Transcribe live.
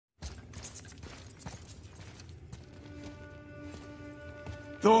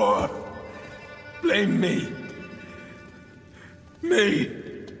Thor, blame me. Me,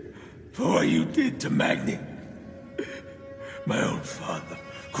 for what you did to Magni. My own father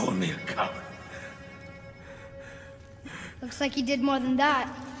called me a coward. Looks like he did more than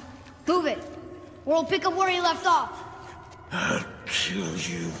that. Move it, or we'll pick up where he left off. I'll kill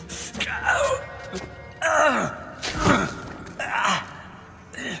you.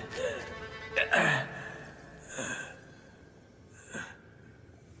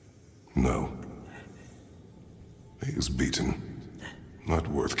 No. He is beaten. Not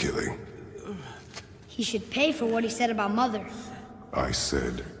worth killing. He should pay for what he said about Mother. I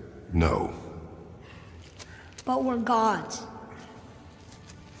said no. But we're gods.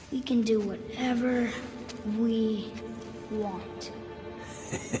 We can do whatever we want.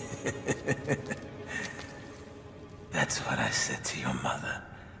 That's what I said to your mother,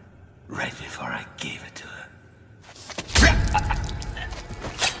 right before I gave it to her.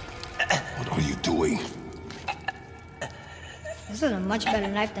 What are you doing? This is a much better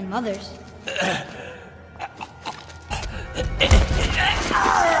knife than Mother's.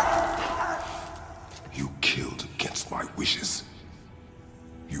 You killed against my wishes.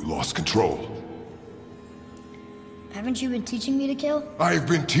 You lost control. Haven't you been teaching me to kill? I've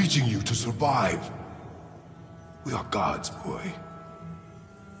been teaching you to survive. We are gods, boy.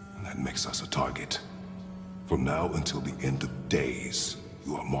 And that makes us a target. From now until the end of days,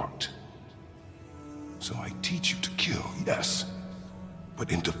 you are marked. So I teach you to kill, yes,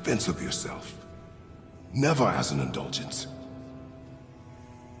 but in defense of yourself. Never as an indulgence.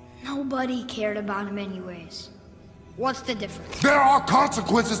 Nobody cared about him anyways. What's the difference? There are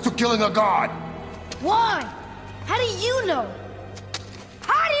consequences to killing a god! Why? How do you know?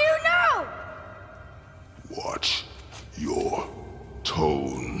 How do you know? Watch your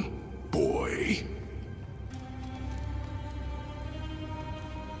tone, boy.